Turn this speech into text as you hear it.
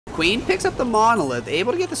Queen picks up the monolith,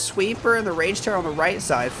 able to get the sweeper and the rage tower on the right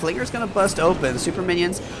side. Flinger's gonna bust open. Super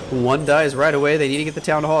minions, one dies right away. They need to get the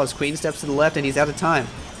town hall as Queen steps to the left and he's out of time.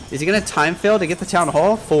 Is he gonna time fail to get the town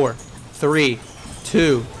hall? 4, 3,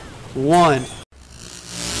 2, 1.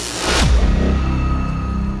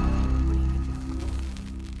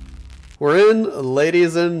 We're in,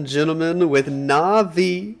 ladies and gentlemen, with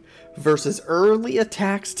NAVI versus early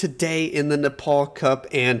attacks today in the Nepal Cup,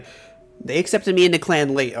 and they accepted me into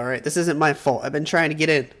clan late, alright? This isn't my fault. I've been trying to get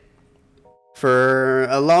in for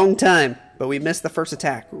a long time, but we missed the first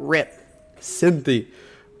attack. RIP. Synthe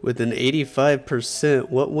with an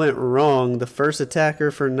 85%. What went wrong? The first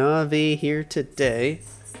attacker for NAVI here today.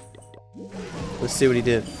 Let's see what he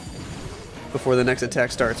did before the next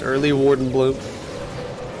attack starts. Early Warden Bloom.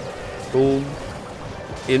 Boom.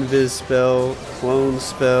 Invis spell. Clone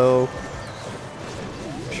spell.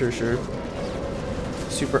 Sure.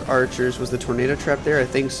 Super Archers. Was the Tornado Trap there? I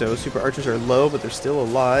think so. Super Archers are low, but they're still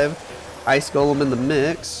alive. Ice Golem in the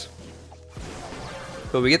mix.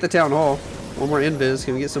 But we get the Town Hall. One more Invis.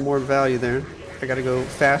 Can we get some more value there? I gotta go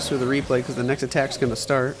fast through the replay because the next attack's gonna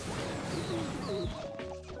start.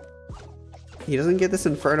 He doesn't get this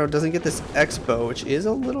Inferno, doesn't get this Expo, which is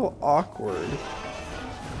a little awkward.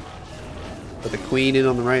 But the Queen in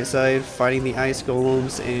on the right side, fighting the Ice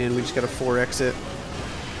Golems, and we just got a 4X it.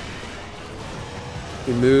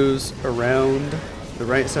 He moves around the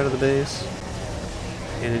right side of the base,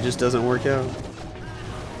 and it just doesn't work out.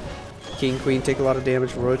 King, Queen take a lot of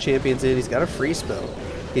damage. Royal Champion's in. He's got a free spell.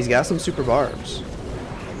 He's got some super barbs,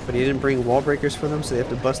 but he didn't bring wall breakers for them, so they have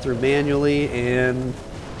to bust through manually, and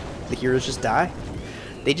the heroes just die.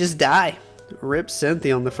 They just die. Rip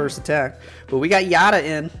Synthe on the first attack. But we got Yatta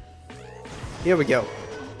in. Here we go.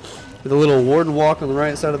 With a little Warden Walk on the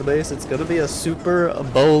right side of the base. It's going to be a super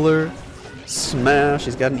bowler smash.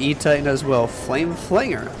 He's got an E-Titan as well. Flame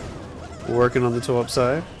Flinger working on the toe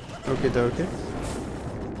upside. Okay, dokie.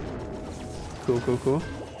 Cool.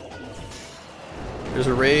 There's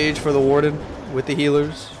a Rage for the Warden with the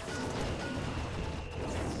healers.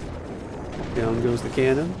 Down goes the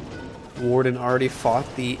cannon. Warden already fought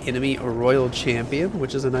the enemy Royal Champion,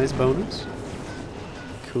 which is a nice bonus.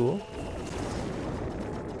 Cool.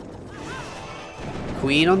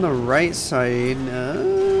 Queen on the right side.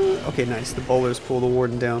 Okay, nice. The bowlers pull the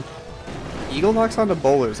Warden down. Eagle knocks onto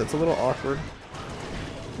bowlers. That's a little awkward.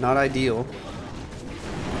 Not ideal.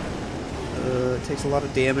 It takes a lot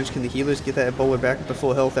of damage. Can the healers get that bowler back up to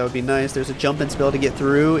full health? That would be nice. There's a jumping spell to get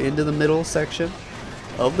through into the middle section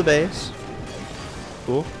of the base.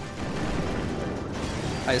 Cool.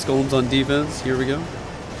 Ice Golems on defense. Here we go.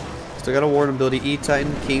 Still got a Warden ability.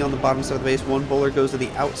 E-Titan. King on the bottom side of the base. One bowler goes to the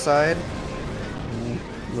outside.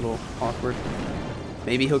 A little awkward.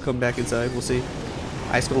 Maybe he'll come back inside. We'll see.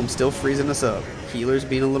 Ice Golem still freezing us up. Healers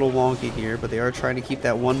being a little wonky here, but they are trying to keep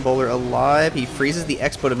that one bowler alive. He freezes the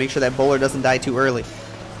Expo to make sure that bowler doesn't die too early.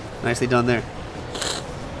 Nicely done there.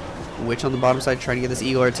 Witch on the bottom side trying to get this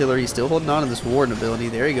Eagle Artillery. He's still holding on to this Warden ability.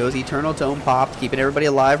 There he goes. Eternal Tome popped, keeping everybody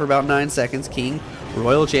alive for about 9 seconds. King,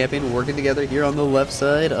 Royal Champion working together here on the left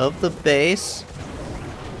side of the base.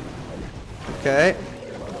 Okay.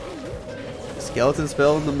 Skeleton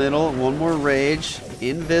spell in the middle. One more Rage.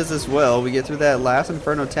 Invis as well. We get through that last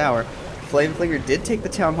Inferno Tower. Flame Flinger did take the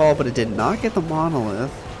Town Hall, but it did not get the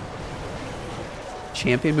Monolith.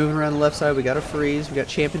 Champion moving around the left side. We got a freeze. We got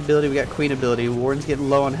Champion ability. We got Queen ability. Warden's getting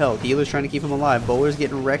low on health. Healer's trying to keep him alive. Bowler's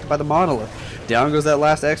getting wrecked by the Monolith. Down goes that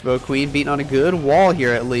last Expo. Queen beating on a good wall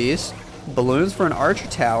here at least. Balloons for an Archer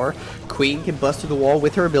Tower. Queen can bust through the wall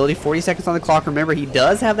with her ability. 40 seconds on the clock. Remember, he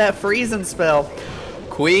does have that freezing spell.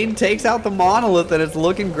 Queen takes out the Monolith, and it's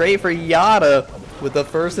looking great for Yatta with the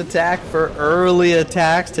first attack for early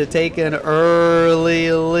attacks to take an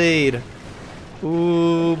early lead.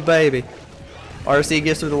 Ooh, baby. RC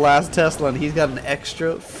gets through the last Tesla, and he's got an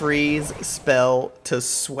extra freeze spell to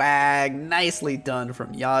swag. Nicely done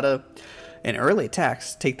from Yatta. And early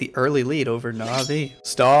attacks take the early lead over NAVI.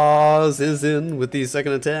 Stars is in with the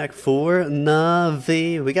second attack for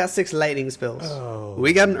NAVI. We got 6 lightning spells. Oh,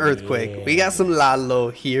 we got an earthquake. Yeah. We got some LALO.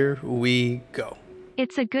 Here we go.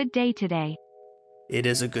 It's a good day today. It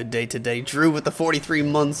is a good day today. Drew with the 43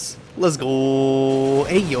 months. Let's go.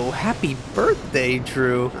 Hey, yo, happy birthday,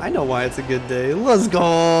 Drew. I know why it's a good day. Let's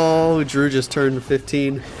go. Drew just turned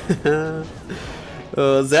 15.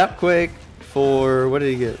 Zapquake for, what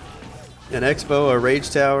did he get? An Expo, a Rage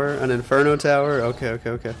Tower, an Inferno Tower.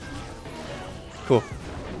 Okay. Cool.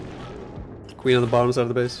 Queen on the bottom side of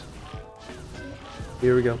the base.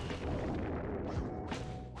 Here we go.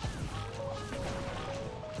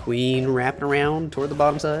 Queen wrapping around toward the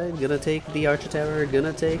bottom side. Gonna take the Archer Tower.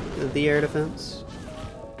 Gonna take the air defense.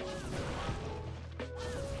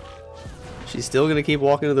 She's still going to keep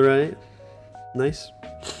walking to the right. Nice.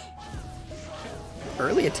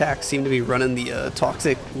 Early attacks seem to be running the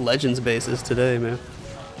Toxic Legends bases today, man.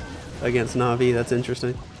 Against Navi, that's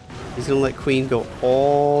interesting. He's going to let Queen go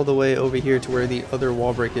all the way over here to where the other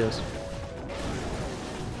wall break is.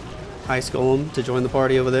 Ice Golem to join the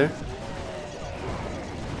party over there.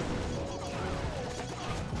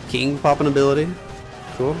 King popping ability.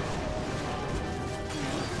 Cool.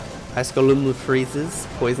 Ice Golem with freezes.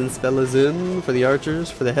 Poison spell is in for the archers,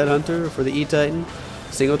 for the headhunter, for the E-Titan.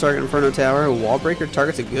 Single target Inferno Tower. Wall breaker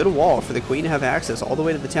targets a good wall for the Queen to have access all the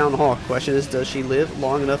way to the Town Hall. Question is, does she live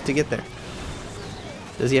long enough to get there?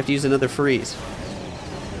 Does he have to use another freeze?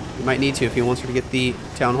 He might need to if he wants her to get the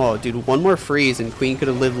Town Hall. Dude, one more freeze and Queen could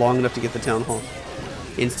have lived long enough to get the Town Hall.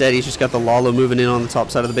 Instead, he's just got the LALO moving in on the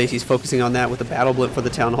top side of the base. He's focusing on that with the Battle Blimp for the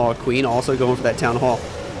Town Hall. Queen also going for that Town Hall.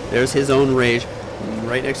 There's his own Rage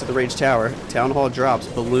right next to the Rage Tower. Town Hall drops.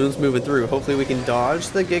 Balloons moving through. Hopefully we can dodge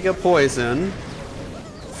the Giga Poison.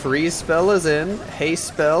 Freeze spell is in. Haste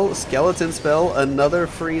spell. Skeleton spell. Another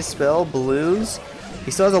freeze spell. Balloons. He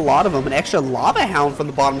still has a lot of them. An extra Lava Hound from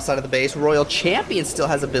the bottom side of the base. Royal Champion still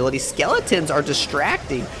has ability. Skeletons are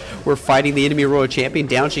distracting. We're fighting the enemy Royal Champion.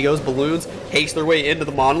 Down she goes. Balloons haste their way into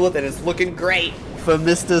the monolith, and it's looking great for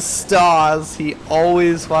Mr. Stars. He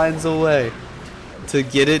always finds a way to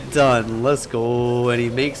get it done. Let's go. And he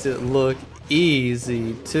makes it look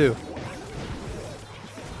easy, too.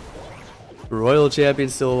 Royal Champion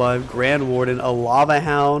still alive. Grand Warden, a Lava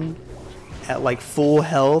Hound at like full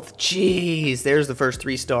health. Jeez, there's the first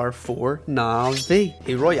 3-star for Navi.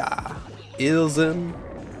 Hiroya is in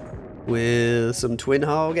with some Twin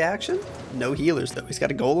Hog action. No healers though. He's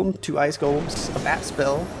got a Golem, 2 Ice Golems, a Bat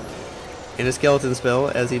spell, and a Skeleton spell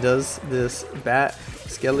as he does this Bat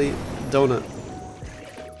Skelly Donut.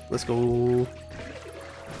 Let's go.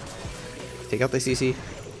 Take out the CC,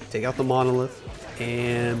 take out the Monolith,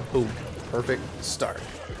 and boom. Perfect start.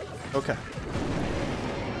 Okay.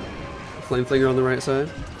 Flame Flinger on the right side.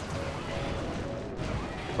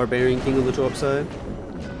 Barbarian King on the top side.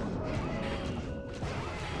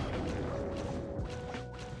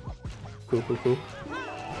 Cool, cool, cool.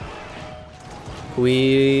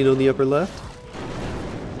 Queen on the upper left.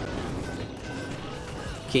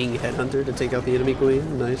 King Headhunter to take out the enemy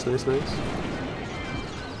Queen. Nice, nice, nice.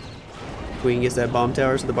 Queen gets that bomb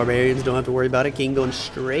tower so the barbarians don't have to worry about it. King going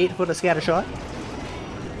straight for the scatter shot.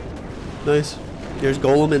 Nice. There's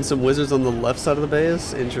Golem and some wizards on the left side of the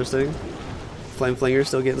base. Interesting. Flame Flinger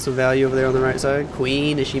still getting some value over there on the right side.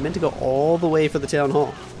 Queen, is she meant to go all the way for the Town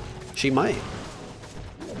Hall? She might.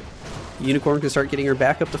 Unicorn can start getting her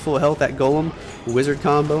back up to full health. That Golem wizard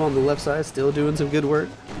combo on the left side still doing some good work.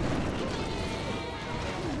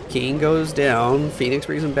 King goes down. Phoenix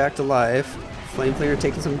brings him back to life. Flame Flinger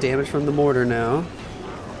taking some damage from the mortar now.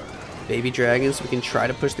 Baby dragon, so we can try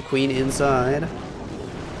to push the Queen inside.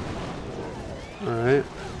 Alright.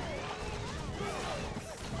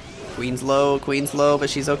 Queen's low, but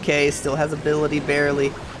she's okay. Still has ability,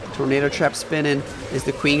 barely. Tornado trap spinning. Is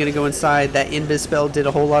the Queen going to go inside? That invis spell did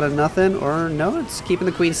a whole lot of nothing. Or no, it's keeping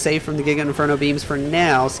the Queen safe from the Giga Inferno beams for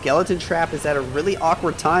now. Skeleton trap is at a really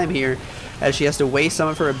awkward time here, as she has to waste some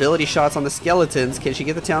of her ability shots on the skeletons. Can she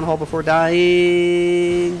get the Town Hall before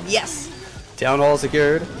dying? Yes! Town Hall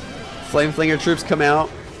secured. Flame Flinger troops come out.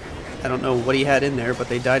 I don't know what he had in there, but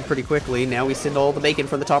they died pretty quickly. Now we send all the bacon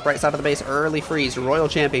from the top right side of the base. Early freeze. Royal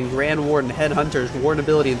Champion, Grand Warden, Headhunters, Warden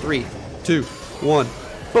ability in 3, 2, 1.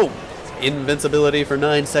 Boom! Invincibility for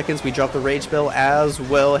 9 seconds. We drop the Rage spell as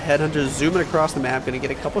well. Headhunters zooming across the map. Going to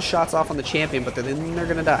get a couple shots off on the champion, but then they're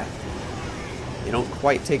going to die. They don't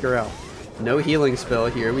quite take her out. No healing spell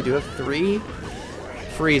here. We do have 3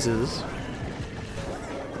 freezes.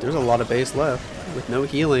 There's a lot of base left. With no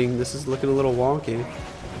healing, this is looking a little wonky.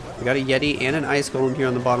 We got a Yeti and an Ice Golem here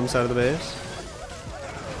on the bottom side of the base.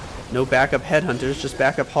 No backup Headhunters, just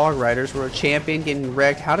backup Hog Riders. We're a champion getting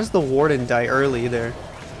wrecked. How does the Warden die early there?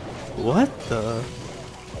 What the?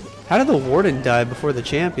 How did the Warden die before the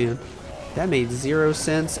champion? That made 0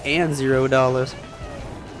 cents and $0.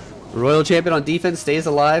 Royal Champion on defense stays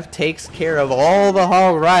alive, takes care of all the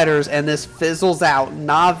Hog Riders, and this fizzles out.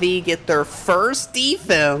 Navi get their first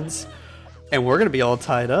defense, and we're going to be all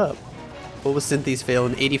tied up. What was Synthes fail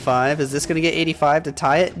in 85? Is this going to get 85 to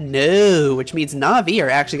tie it? No, which means Navi are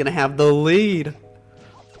actually going to have the lead.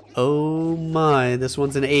 Oh my, this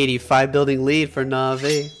one's an 85 building lead for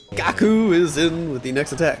Navi. GAKU is in with the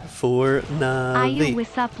next attack for Navi.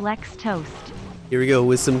 What's up, Lex Toast? Here we go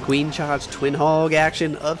with some Queen Charge Twin Hog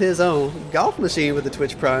action of his own. Golf Machine with the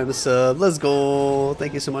Twitch Prime sub. Let's go.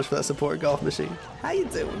 Thank you so much for that support, Golf Machine. How you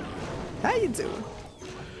doing? How you doing?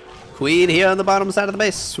 Queen here on the bottom side of the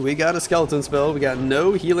base. We got a skeleton spell. We got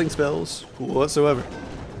no healing spells whatsoever.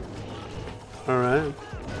 Alright.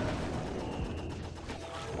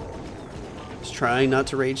 Just trying not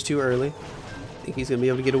to rage too early. I think he's going to be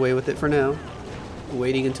able to get away with it for now.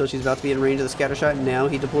 Waiting until she's about to be in range of the scatter shot. Now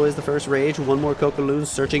he deploys the first rage. One more Kokoloon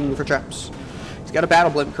searching for traps. He's got a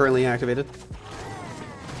battle blimp currently activated.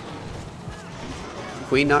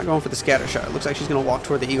 Queen not going for the scatter shot. It looks like she's going to walk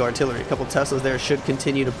toward the Eagle Artillery. A couple Teslas there should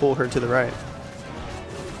continue to pull her to the right.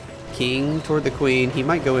 King toward the Queen. He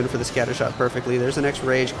might go in for the scatter shot perfectly. There's the next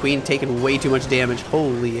rage. Queen taking way too much damage.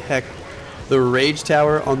 Holy heck. The rage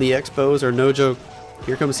tower on the Expos are no joke.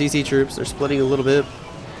 Here come CC troops. They're splitting a little bit.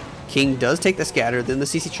 King does take the scatter. Then the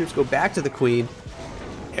CC troops go back to the Queen.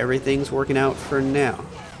 Everything's working out for now.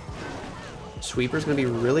 Sweeper's going to be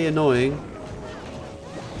really annoying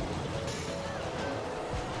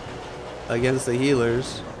against the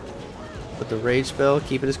healers, but the rage spell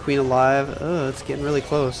keeping his Queen alive. Oh, it's getting really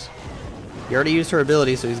close. He already used her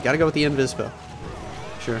ability, so he's got to go with the invis spell.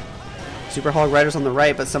 Sure. Super Hog Riders on the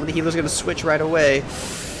right, but some of the healers are going to switch right away.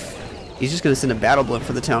 He's just going to send a battle blimp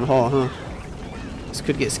for the town hall, huh? This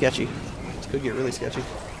could get sketchy. This could get really sketchy.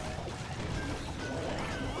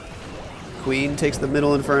 Queen takes the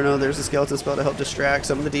middle Inferno. There's the skeleton spell to help distract.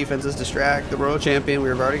 Some of the defenses distract the Royal Champion.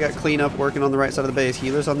 We've already got cleanup working on the right side of the base.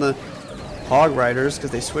 Healers on the Hog Riders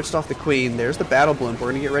because they switched off the Queen. There's the Battle Blimp. We're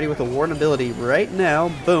going to get ready with a Warden ability right now.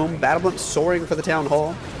 Boom. Battle Blimp soaring for the Town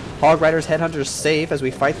Hall. Hog Riders, Headhunters safe as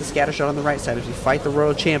we fight the Scatter Shot on the right side, as we fight the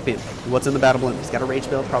Royal Champion. What's in the Battle Blimp? He's got a Rage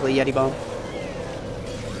Spell, probably Yeti Bomb.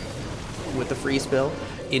 With the free spell.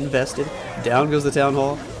 Invested. Down goes the Town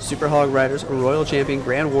Hall. Super Hog Riders, Royal Champion,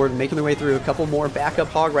 Grand Warden making their way through. A couple more backup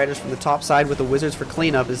Hog Riders from the top side with the Wizards for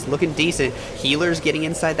cleanup is looking decent. Healers getting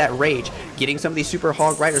inside that rage. Getting some of these Super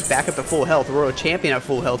Hog Riders back up to full health. Royal Champion at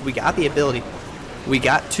full health. We got the ability. We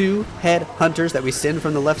got 2 head hunters that we send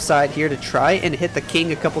from the left side here to try and hit the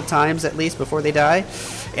King a couple times at least before they die.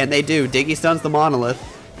 And they do. Diggy stuns the Monolith.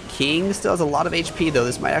 King still has a lot of HP though.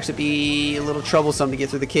 This might actually be a little troublesome to get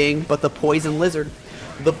through the King, but the Poison Lizard.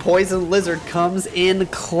 The Poison Lizard comes in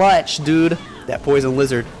clutch, dude. That Poison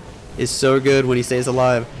Lizard is so good when he stays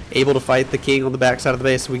alive. Able to fight the King on the backside of the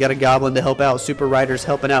base. We got a Goblin to help out. Super Riders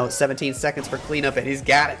helping out. 17 seconds for cleanup, and he's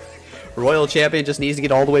got it. Royal Champion just needs to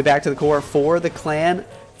get all the way back to the core for the clan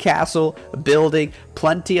castle building.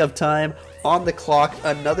 Plenty of time on the clock.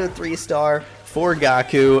 Another 3-star for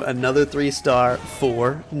GAKU, another 3-star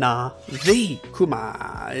for NAVI.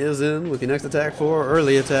 Kuma is in with the next attack for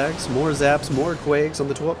early attacks. More zaps, more quakes on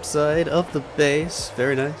the top side of the base.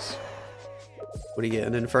 Very nice. What do you get?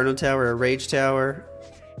 An Inferno Tower, a Rage Tower,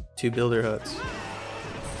 2 Builder Huts.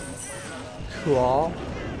 Cool.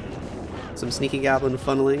 Some Sneaky Goblin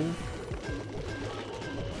funneling.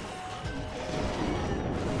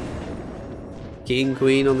 King,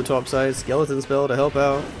 Queen on the top side. Skeleton spell to help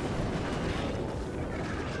out.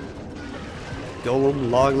 Golem,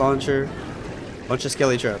 Log Launcher, bunch of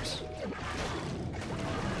Skelly traps.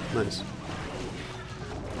 Nice.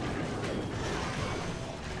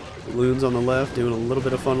 Balloons on the left, doing a little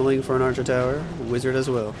bit of funneling for an Archer Tower. Wizard as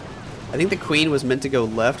well. I think the Queen was meant to go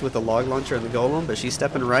left with the Log Launcher and the Golem, but she's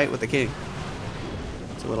stepping right with the King.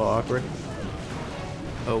 It's a little awkward.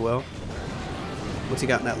 Oh well. What's he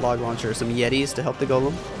got in that Log Launcher? Some Yetis to help the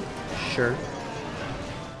Golem? Sure.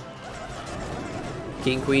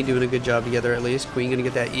 King, Queen doing a good job together at least. Queen gonna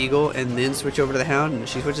get that Eagle and then switch over to the Hound. And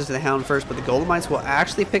she switches to the Hound first, but the Golem Mites will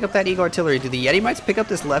actually pick up that Eagle Artillery. Do the Yeti Mites pick up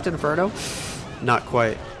this left Inferno? Not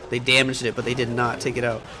quite. They damaged it, but they did not take it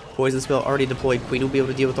out. Poison Spell already deployed. Queen will be able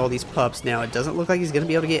to deal with all these pups. Now, it doesn't look like he's gonna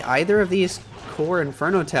be able to get either of these core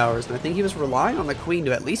Inferno Towers, and I think he was relying on the Queen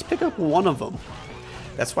to at least pick up one of them.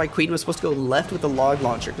 That's why Queen was supposed to go left with the Log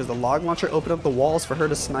Launcher, because the Log Launcher opened up the walls for her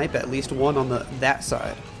to snipe at least one on that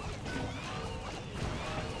side.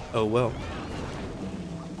 Oh well.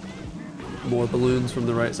 More balloons from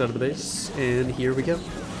the right side of the base, and here we go.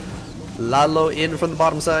 LALO in from the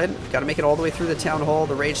bottom side. Got to make it all the way through the Town Hall,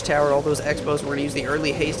 the Rage Tower, all those Expos. We're going to use the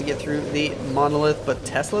early haste to get through the Monolith, but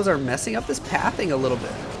Teslas are messing up this pathing a little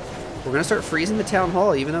bit. We're going to start freezing the Town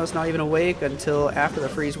Hall, even though it's not even awake until after the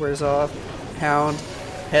freeze wears off. Hound,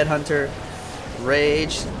 Headhunter,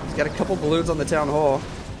 Rage. He's got a couple balloons on the Town Hall.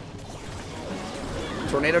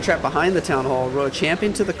 Tornado Trap behind the Town Hall. Royal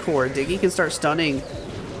Champion to the core. Diggy can start stunning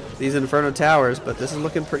these Inferno Towers, but this is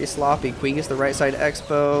looking pretty sloppy. Queen gets the right side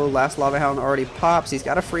Expo. Last Lava Hound already pops. He's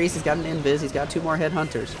got a freeze. He's got an invis. He's got 2 more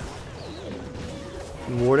Headhunters.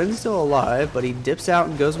 Warden's still alive, but he dips out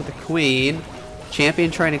and goes with the Queen.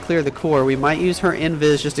 Champion trying to clear the core. We might use her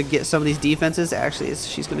invis just to get some of these defenses. Actually,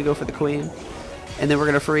 she's going to go for the Queen. And then we're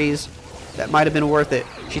going to freeze. That might have been worth it.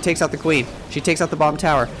 She takes out the queen. She takes out the bottom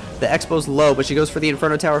tower. The Expo's low, but she goes for the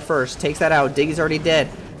Inferno Tower first. Takes that out. Diggy's already dead.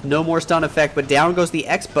 No more stun effect, but down goes the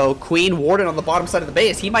Expo. Queen warded on the bottom side of the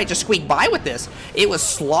base. He might just squeak by with this. It was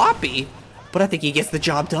sloppy, but I think he gets the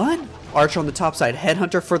job done. Archer on the top side.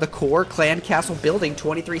 Headhunter for the core. Clan Castle building.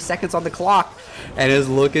 23 seconds on the clock. And is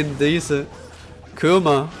looking decent.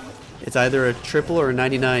 Kuma. It's either a triple or a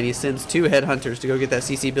 99. He sends 2 Headhunters to go get that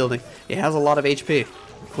CC building. He has a lot of HP.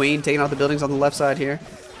 Queen taking out the buildings on the left side here.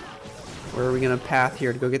 Where are we going to path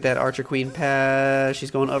here to go get that Archer Queen pass?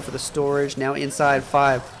 She's going up for the storage. Now inside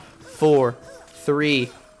 5, 4, 3,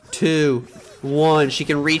 2, 1. She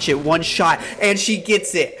can reach it. One shot. And she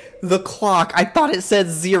gets it. The clock. I thought it said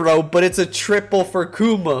 0, but it's a triple for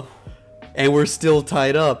Kuma. And we're still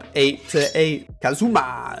tied up. 8-8.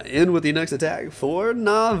 Kazuma in with the next attack for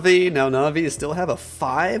NAVI. Now NAVI still have a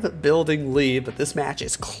 5 building lead, but this match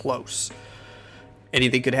is close.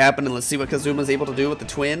 Anything could happen, and let's see what Kazuma's able to do with the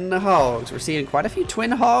twin hogs. We're seeing quite a few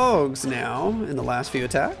twin hogs now in the last few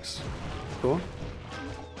attacks. Cool.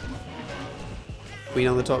 Queen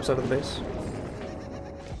on the top side of the base.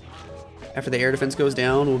 After the air defense goes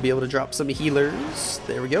down, we'll be able to drop some healers.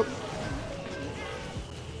 There we go.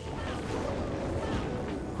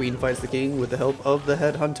 Queen fights the king with the help of the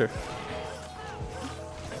Headhunter.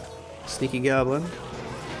 Sneaky Goblin.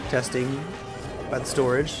 Testing by the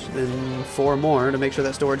storage, then 4 more to make sure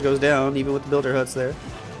that storage goes down, even with the builder huts there.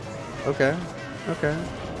 Okay, okay.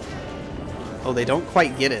 Oh, they don't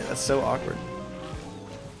quite get it. That's so awkward.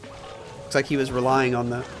 Looks like he was relying on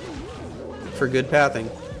that for good pathing.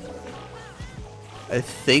 I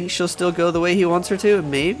think she'll still go the way he wants her to.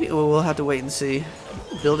 Maybe. Well, we'll have to wait and see.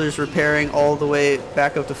 Builder's repairing all the way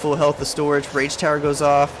back up to full health. The storage. Rage Tower goes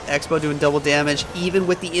off. Expo doing double damage. Even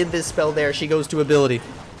with the Invis spell there, she goes to ability.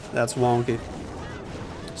 That's wonky.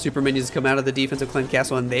 Super minions come out of the defensive clan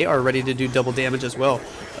castle, and they are ready to do double damage as well.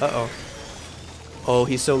 Uh-oh. Oh,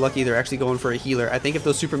 he's so lucky they're actually going for a healer. I think if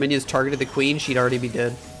those super minions targeted the queen, she'd already be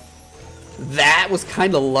dead. That was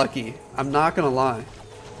kind of lucky. I'm not going to lie.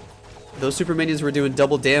 Those super minions were doing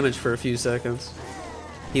double damage for a few seconds.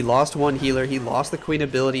 He lost 1 healer. He lost the queen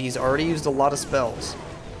ability. He's already used a lot of spells.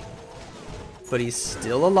 But he's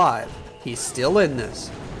still alive. He's still in this.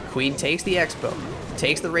 Queen takes the Expo.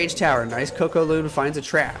 Takes the Rage Tower. Nice Coco Loon finds a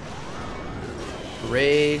trap.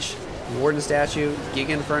 Rage. Warden Statue. Giga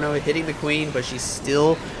Inferno hitting the Queen, but she's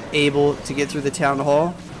still able to get through the Town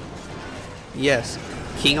Hall. Yes.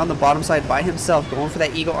 King on the bottom side by himself, going for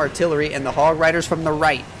that Eagle Artillery, and the Hog Riders from the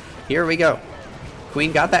right. Here we go.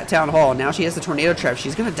 Queen got that Town Hall. Now she has the Tornado Trap.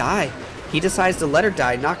 She's going to die. He decides to let her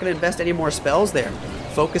die. Not going to invest any more spells there.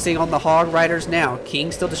 Focusing on the Hog Riders now.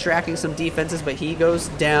 King still distracting some defenses, but he goes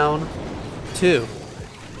down 2.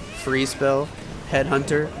 Free spell,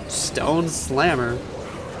 Headhunter, Stone Slammer.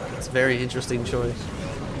 It's a very interesting choice.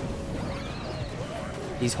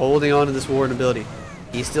 He's holding on to this Warden ability.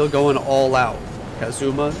 He's still going all out.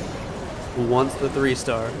 Kazuma wants the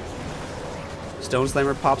 3-star. Stone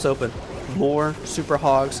Slammer pops open. More Super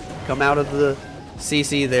Hogs come out of the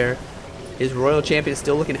CC there. His Royal Champion is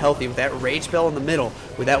still looking healthy with that Rage spell in the middle,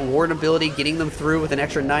 with that Warden ability getting them through with an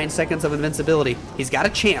extra 9 seconds of invincibility. He's got a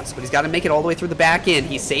chance, but he's got to make it all the way through the back end.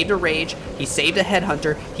 He saved a Rage, he saved a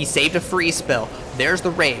Headhunter, he saved a free spell. There's the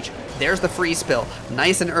Rage, there's the free spell.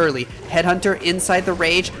 Nice and early. Headhunter inside the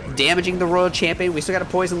Rage, damaging the Royal Champion. We still got a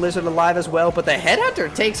Poison Lizard alive as well, but the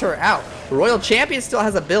Headhunter takes her out. The Royal Champion still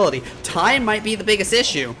has ability. Time might be the biggest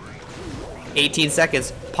issue. 18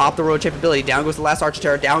 seconds. Pop the Royal Champion ability. Down goes the last Archer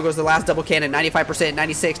Terror. Down goes the last double cannon. 95%,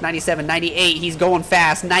 96, 97, 98. He's going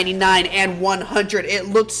fast. 99 and 100. It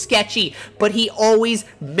looked sketchy, but he always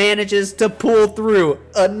manages to pull through.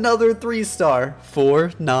 Another 3-star for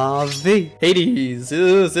NAVI. Hades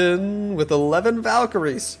is in with 11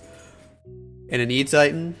 Valkyries. And an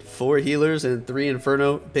E-Titan, 4 healers, and 3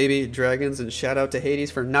 Inferno baby dragons. And shout out to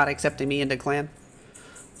Hades for not accepting me into clan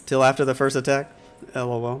till after the first attack.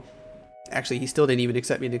 LOL. Actually, he still didn't even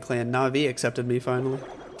accept me into clan. NAVI accepted me finally.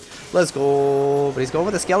 Let's go. But he's going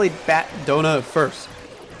with the Skelly Bat Donut first.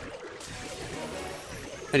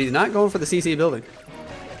 And he's not going for the CC building.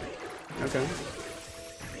 Okay.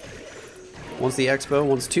 Wants the Expo,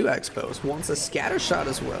 wants 2 Expos, wants a scatter shot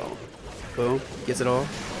as well. Boom. Gets it all.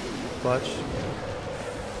 Clutch.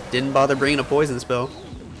 Didn't bother bringing a poison spell.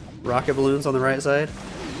 Rocket balloons on the right side.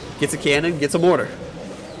 Gets a cannon, gets a mortar.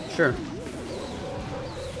 Sure.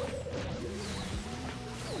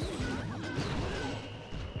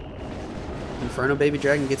 Inferno Baby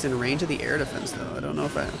Dragon gets in range of the air defense though. I don't know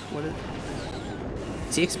if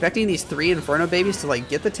is he expecting these 3 Inferno Babies to like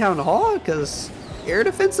get the Town Hall? Because air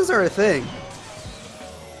defenses are a thing.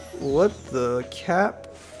 What the cap?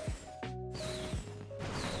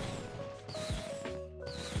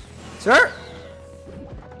 Sir!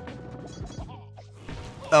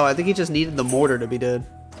 Oh, I think he just needed the mortar to be dead.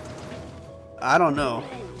 I don't know.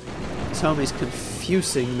 This homie's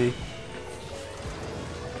confusing me.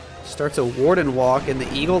 Starts a Warden walk and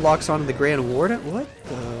the Eagle locks onto the Grand Warden? What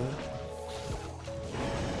the...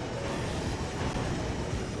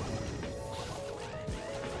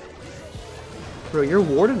 Bro, your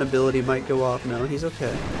Warden ability might go off. No, he's okay.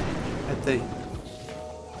 I think.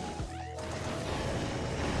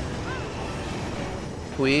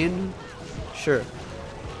 Queen? Sure.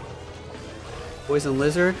 Poison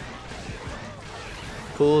Lizard.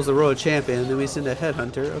 Pulls the Royal Champion. Then we send a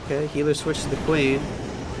Headhunter. Okay, healer switch to the Queen.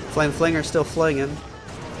 Flame Flinger still flinging.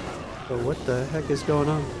 But what the heck is going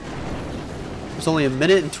on? There's only 1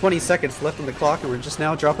 minute and 20 seconds left on the clock and we're just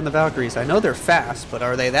now dropping the Valkyries. I know they're fast, but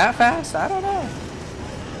are they that fast? I don't know.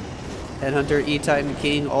 Headhunter, E-Titan,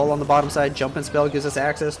 King, all on the bottom side. Jumping spell gives us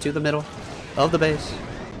access to the middle of the base.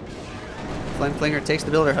 Flame Flinger takes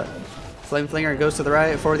the Builder Hut. Flame Flinger goes to the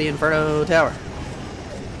right for the Inferno Tower.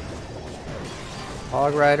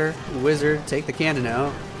 Hog Rider, Wizard, take the cannon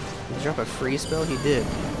out. Did he drop a free spell? He did.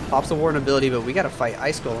 Pops the Warden ability, but we gotta fight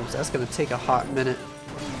Ice Golems. That's gonna take a hot minute.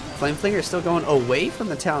 Flame Flinger is still going away from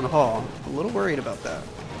the Town Hall. A little worried about that.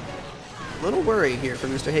 A little worried here for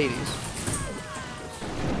Mr. Hades.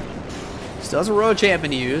 Still has a Royal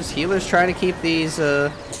Champion to use. Healer's trying to keep these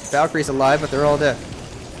Valkyries alive, but they're all dead.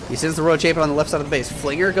 He sends the Royal Champion on the left side of the base.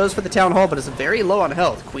 Flinger goes for the Town Hall, but is very low on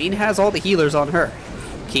health. Queen has all the healers on her.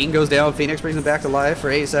 King goes down. Phoenix brings him back to life for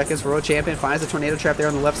 8 seconds. Royal Champion finds the Tornado Trap there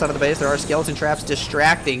on the left side of the base. There are Skeleton Traps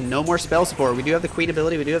distracting. No more spell support. We do have the Queen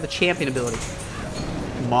ability. We do have the Champion ability.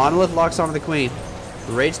 Monolith locks onto the Queen.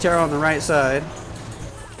 Rage Terror on the right side.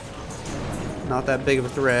 Not that big of a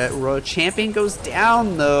threat. Royal Champion goes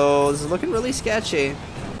down, though. This is looking really sketchy.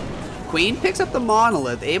 Queen picks up the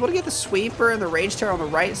Monolith, able to get the Sweeper and the Rage Terror on the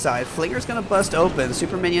right side. Flinger's going to bust open.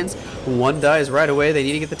 Super Minions, one dies right away. They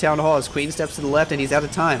need to get the Town Hall as Queen steps to the left, and he's out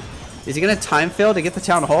of time. Is he going to time fail to get the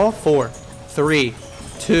Town Hall? 4, 3,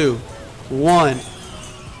 2, 1.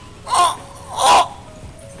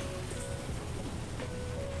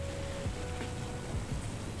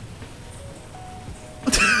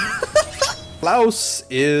 Klaus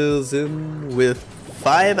is in with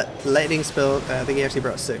 5 lightning spells. I think he actually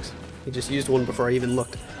brought 6. He just used one before I even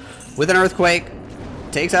looked. With an Earthquake,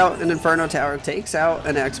 takes out an Inferno Tower, takes out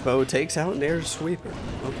an Expo, takes out an Air Sweeper.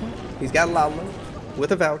 Okay. He's got LALO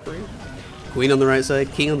with a Valkyrie. Queen on the right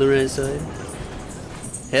side, King on the right side.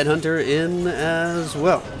 Headhunter in as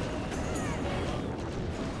well.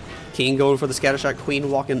 King going for the scatter shot, Queen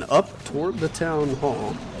walking up toward the Town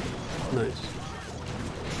Hall. Nice.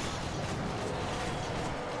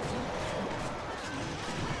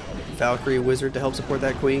 Valkyrie Wizard to help support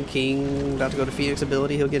that Queen. King about to go to Phoenix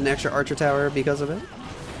ability. He'll get an extra Archer Tower because of it.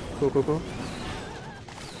 Cool, cool, cool.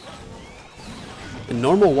 A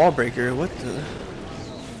normal Wall Breaker. What the?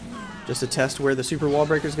 Just to test where the Super Wall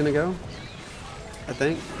Breaker is going to go, I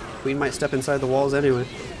think. Queen might step inside the walls anyway.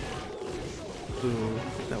 Ooh,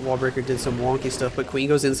 that Wall Breaker did some wonky stuff, but Queen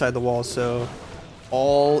goes inside the walls, so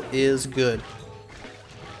all is good.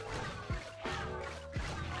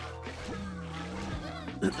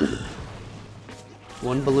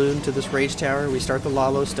 One balloon to this Rage Tower. We start the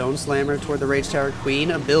LALO Stone Slammer toward the Rage Tower. Queen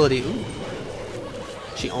ability. Ooh.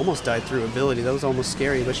 She almost died through ability. That was almost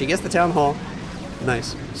scary, but she gets the Town Hall.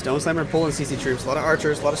 Nice. Stone Slammer pulling CC troops. A lot of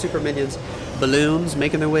archers, a lot of super minions. Balloons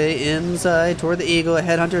making their way inside toward the Eagle. A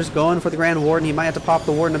Headhunter's going for the Grand Warden. He might have to pop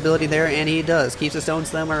the Warden ability there, and he does. Keeps the Stone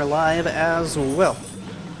Slammer alive as well.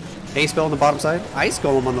 Haste Spell on the bottom side. Ice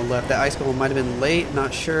Golem on the left. That Ice Golem might have been late.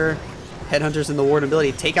 Not sure. Headhunters in the Warden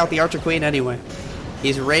ability. Take out the Archer Queen anyway.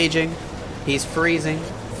 He's raging. He's freezing.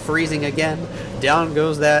 Freezing again. Down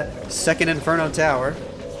goes that second Inferno Tower.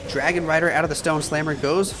 Dragon Rider out of the Stone Slammer.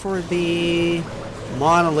 Goes for the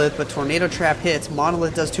Monolith, but Tornado Trap hits.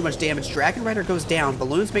 Monolith does too much damage. Dragon Rider goes down.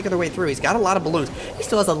 Balloons making their way through. He's got a lot of balloons. He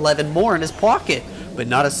still has 11 more in his pocket, but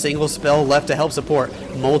not a single spell left to help support.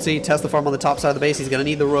 Multi, Tesla Farm on the top side of the base. He's going to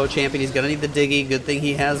need the Royal Champion. He's going to need the Diggy. Good thing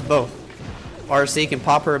he has both. RC can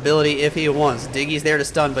pop her ability if he wants. Diggy's there to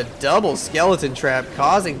stun, but double Skeleton Trap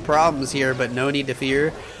causing problems here, but no need to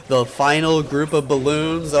fear. The final group of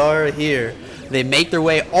balloons are here. They make their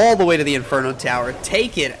way all the way to the Inferno Tower,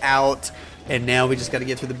 take it out, and now we just got to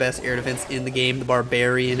get through the best air defense in the game, the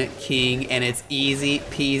Barbarian King, and it's easy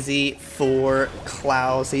peasy for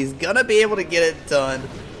Klaus. He's going to be able to get it done.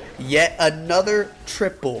 Yet another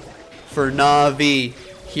triple for NAVI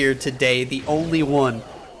here today. The only one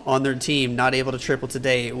on their team not able to triple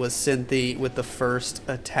today was Synthe with the first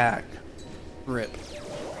attack. RIP.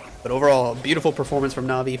 But overall, beautiful performance from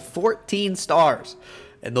NAVI. 14 stars.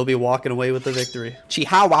 and they'll be walking away with the victory.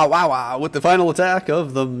 Chihwawa with the final attack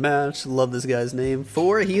of the match. Love this guy's name.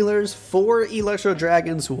 4 healers, 4 Electro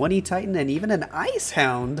Dragons, 1 E-Titan, and even an Ice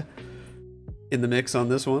Hound in the mix on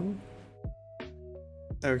this one.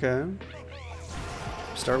 Okay.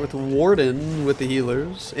 Start with Warden with the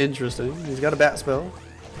healers. Interesting. He's got a bat spell.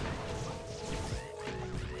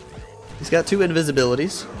 He's got 2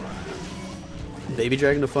 invisibilities. Baby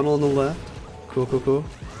Dragon to funnel on the left. Cool, cool, cool.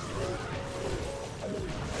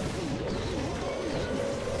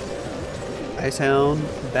 Ice Hound,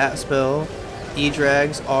 bat spell,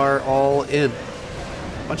 E-Drags are all in.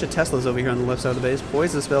 Bunch of Teslas over here on the left side of the base.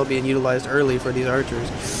 Poison spell being utilized early for these archers.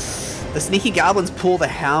 The sneaky goblins pull the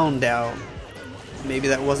Hound out. Maybe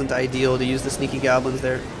that wasn't ideal to use the sneaky goblins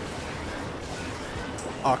there.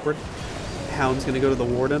 Awkward. Hound's gonna go to the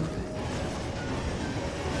Warden.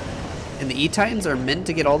 And the E-Titans are meant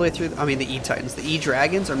to get all the way through. I mean, the E-Titans. The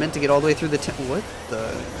E-Dragons are meant to get all the way through the. What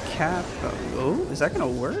the cap? Oh, is that gonna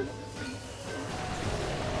work?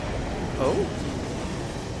 Oh.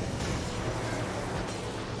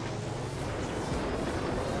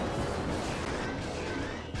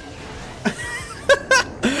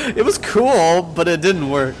 It was cool, but it didn't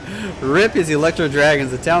work. Rip his Electro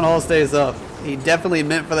Dragons. The Town Hall stays up. He definitely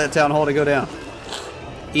meant for that Town Hall to go down.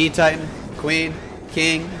 E-Titan, Queen,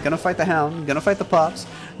 King, gonna fight the Hound, gonna fight the Pops.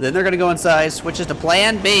 Then they're gonna go inside, switches to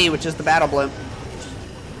Plan B, which is the Battle Blimp.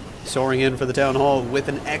 Soaring in for the Town Hall with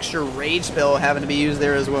an extra Rage spell having to be used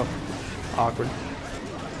there as well. Awkward.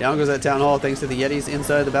 Down goes that Town Hall thanks to the Yetis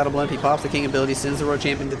inside the Battle Blimp. He pops the King ability, sends the Road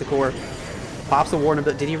Champion to the core. Pops the Warden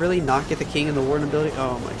ability. Did he really not get the King and the Warden ability?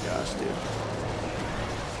 Oh my gosh, dude.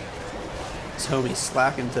 This homie's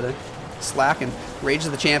slacking today. Slacking. Rages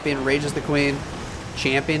the Champion, rages the Queen.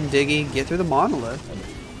 Champion, Diggy, get through the Monolith.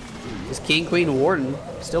 This King, Queen, Warden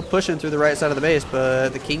still pushing through the right side of the base,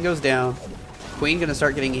 but the King goes down. Queen gonna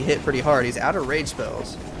start getting hit pretty hard. He's out of rage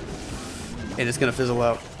spells. And it's gonna fizzle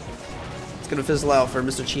out. It's gonna fizzle out for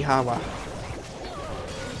Mr. Chihwawa.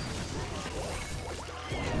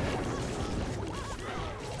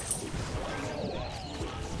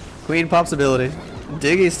 Queen pops ability.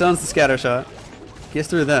 Diggy stuns the scatter shot. Gets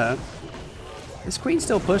through that. This Queen's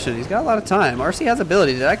still pushing. He's got a lot of time. RC has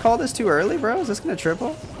ability. Did I call this too early, bro? Is this going to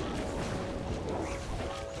triple?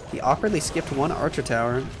 He awkwardly skipped 1 Archer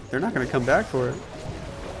Tower. They're not going to come back for it.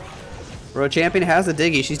 Royal Champion has the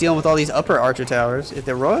Diggy. She's dealing with all these upper Archer Towers. If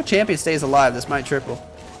the Royal Champion stays alive, this might triple.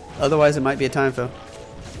 Otherwise, it might be a time fill.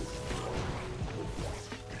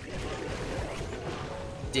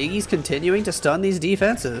 Diggy's continuing to stun these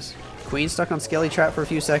defenses. Queen stuck on Skelly trap for a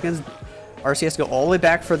few seconds. RC has to go all the way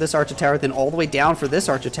back for this Archer Tower, then all the way down for this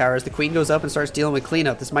Archer Tower as the Queen goes up and starts dealing with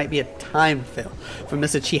cleanup. This might be a time fill for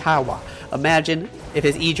Mr. Chihwawa. Imagine if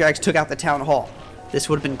his E-Drags took out the Town Hall. This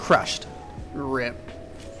would have been crushed. Rip.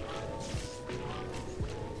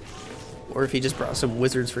 Or if he just brought some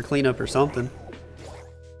wizards for cleanup or something.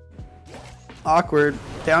 Awkward.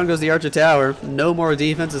 Down goes the Archer Tower. No more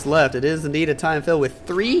defenses left. It is indeed a time fill with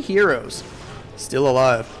 3 heroes still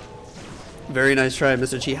alive. Very nice try,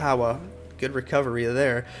 Mr. Chihwawa. Good recovery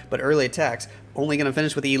there. But early attacks only going to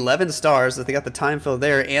finish with 11 stars. They got the time fill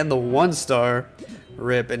there and the 1 star.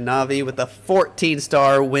 Rip. And NAVI with the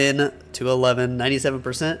 14-star win to 11.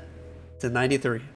 97% to 93.